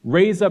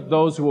 Raise up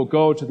those who will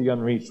go to the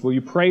unreached. Will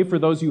you pray for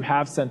those you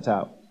have sent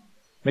out?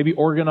 Maybe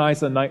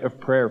organize a night of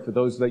prayer for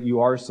those that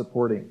you are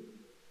supporting.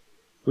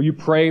 Will you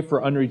pray for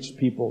unreached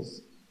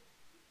peoples?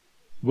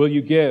 Will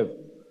you give?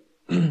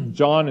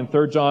 John in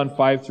 3 John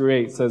 5 through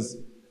 8 says,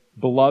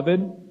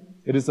 Beloved,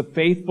 it is a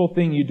faithful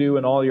thing you do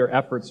in all your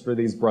efforts for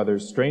these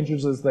brothers,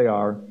 strangers as they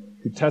are,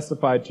 who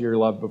testified to your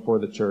love before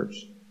the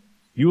church.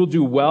 You will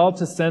do well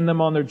to send them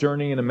on their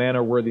journey in a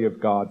manner worthy of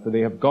God, for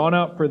they have gone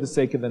out for the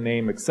sake of the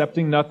name,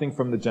 accepting nothing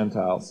from the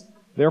Gentiles.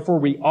 Therefore,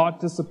 we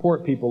ought to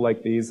support people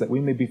like these, that we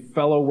may be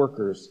fellow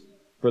workers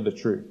for the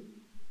truth.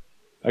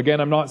 Again,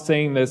 I'm not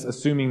saying this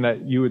assuming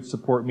that you would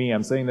support me.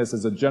 I'm saying this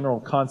as a general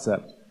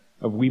concept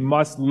of we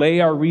must lay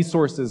our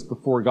resources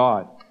before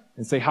God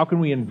and say, how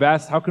can we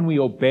invest? How can we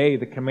obey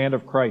the command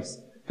of Christ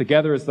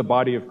together as the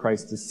body of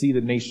Christ to see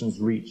the nations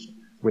reached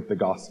with the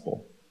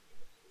gospel?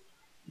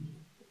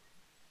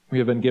 We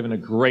have been given a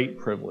great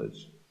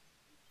privilege,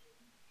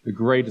 the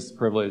greatest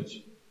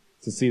privilege,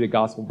 to see the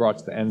gospel brought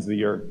to the ends of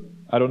the earth.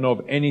 I don't know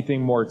of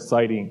anything more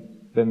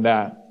exciting than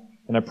that.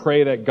 And I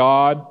pray that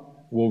God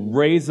will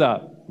raise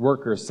up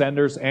workers,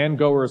 senders, and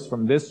goers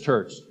from this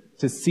church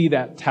to see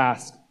that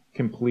task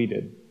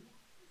completed.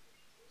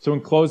 So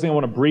in closing, I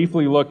want to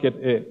briefly look at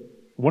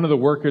one of the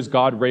workers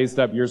God raised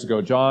up years ago,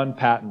 John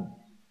Paton.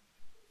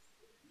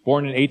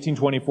 Born in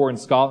 1824 in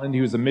Scotland,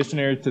 he was a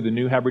missionary to the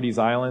New Hebrides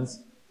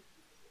Islands,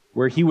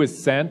 where he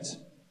was sent.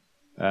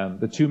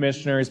 The two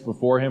missionaries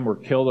before him were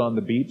killed on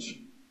the beach.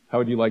 How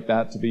would you like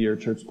that to be your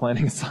church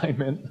planting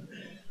assignment?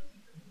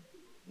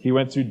 He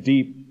went through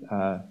deep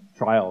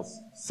trials,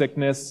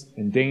 sickness,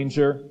 and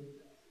danger.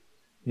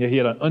 Yet he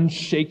had an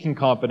unshaken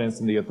confidence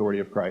in the authority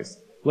of Christ.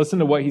 Listen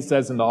to what he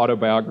says in the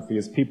autobiography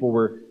as people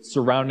were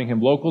surrounding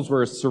him. Locals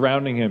were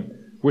surrounding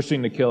him,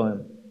 wishing to kill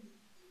him.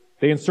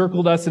 They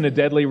encircled us in a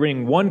deadly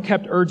ring. One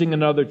kept urging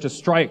another to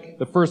strike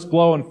the first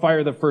blow and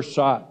fire the first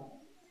shot.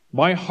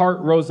 My heart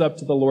rose up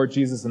to the Lord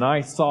Jesus, and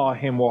I saw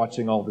him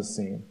watching all this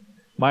scene.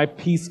 My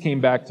peace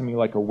came back to me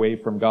like a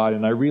wave from God,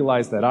 and I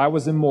realized that I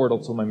was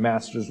immortal till my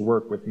master's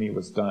work with me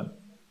was done.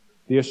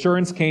 The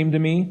assurance came to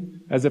me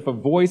as if a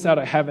voice out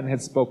of heaven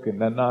had spoken,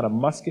 that not a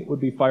musket would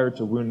be fired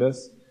to wound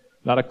us,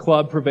 not a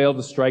club prevailed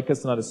to strike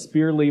us, not a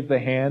spear leave the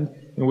hand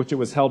in which it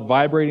was held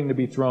vibrating to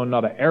be thrown,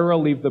 not an arrow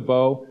leave the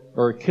bow,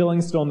 or a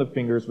killing stone the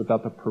fingers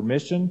without the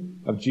permission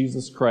of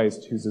Jesus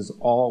Christ, whose is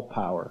all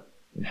power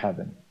in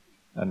heaven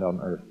and on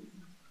earth.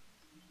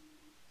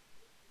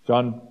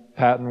 John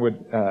Paton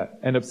would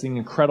end up seeing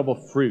incredible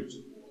fruit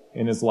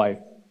in his life,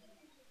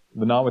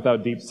 but not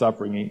without deep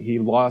suffering. He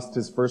lost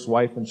his first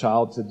wife and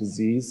child to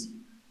disease.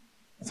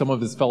 Some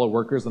of his fellow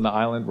workers on the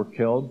island were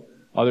killed.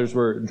 Others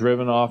were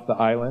driven off the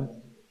island.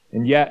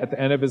 And yet, at the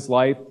end of his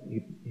life,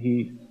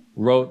 he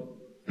wrote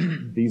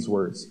these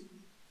words.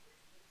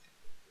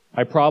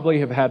 I probably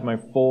have had my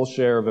full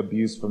share of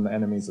abuse from the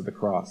enemies of the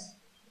cross,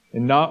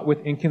 and not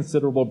with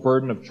inconsiderable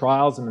burden of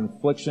trials and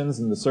afflictions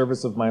in the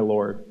service of my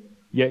Lord.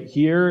 Yet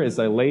here, as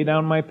I lay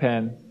down my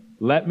pen,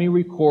 let me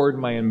record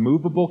my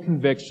immovable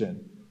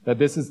conviction that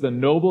this is the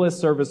noblest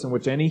service in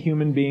which any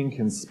human being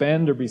can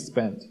spend or be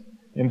spent,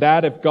 and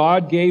that if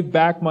God gave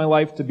back my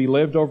life to be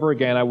lived over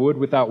again, I would,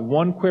 without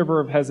one quiver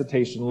of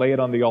hesitation, lay it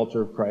on the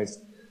altar of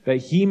Christ, that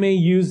he may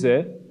use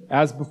it,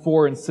 as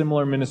before, in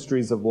similar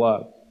ministries of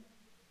love,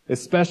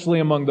 especially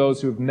among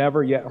those who have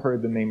never yet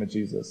heard the name of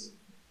Jesus.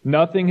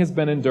 Nothing has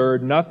been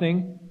endured,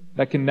 nothing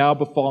that can now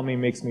befall me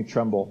makes me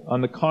tremble.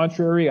 On the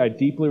contrary, I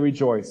deeply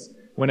rejoice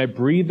when I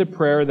breathe the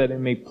prayer that it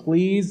may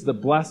please the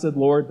blessed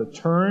Lord to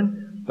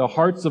turn the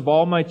hearts of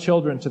all my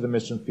children to the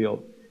mission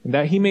field, and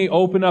that he may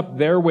open up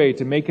their way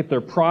to make it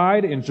their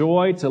pride and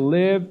joy to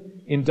live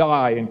and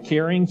die in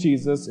carrying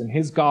Jesus and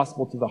his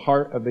gospel to the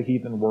heart of the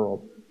heathen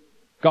world.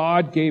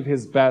 God gave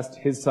his best,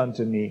 his son,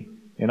 to me,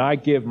 and I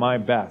give my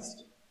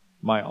best,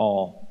 my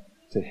all,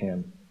 to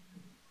him.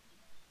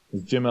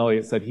 As Jim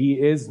Elliot said, he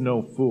is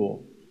no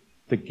fool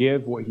to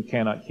give what he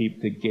cannot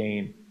keep, to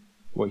gain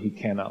what he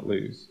cannot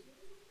lose.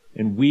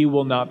 And we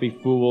will not be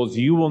fools,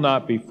 you will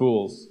not be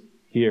fools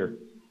here,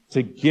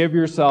 to give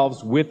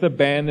yourselves with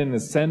abandon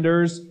as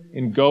senders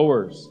and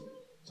goers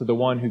to the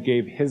one who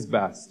gave his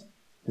best,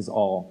 his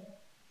all,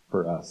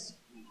 for us.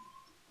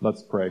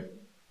 Let's pray.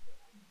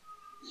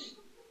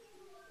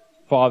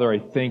 Father, I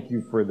thank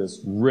you for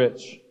this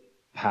rich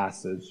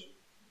passage,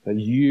 that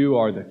you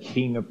are the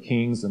King of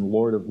kings and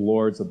Lord of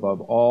lords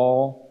above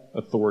all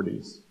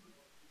authorities.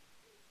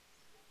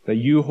 That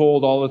you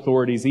hold all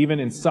authorities, even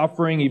in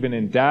suffering, even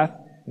in death,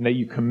 and that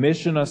you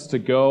commission us to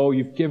go.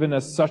 You've given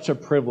us such a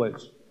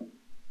privilege.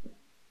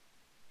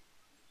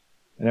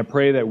 And I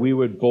pray that we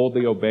would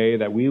boldly obey,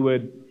 that we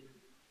would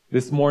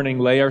this morning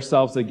lay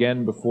ourselves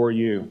again before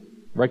you,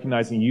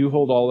 recognizing you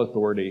hold all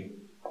authority.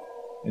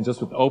 And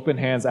just with open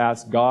hands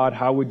ask, God,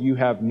 how would you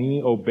have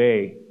me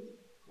obey,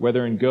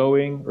 whether in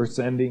going or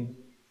sending,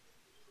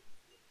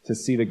 to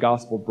see the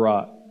gospel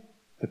brought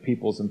to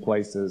peoples and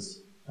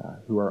places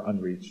who are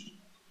unreached?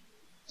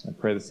 I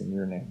pray this in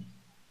your name.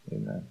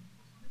 Amen.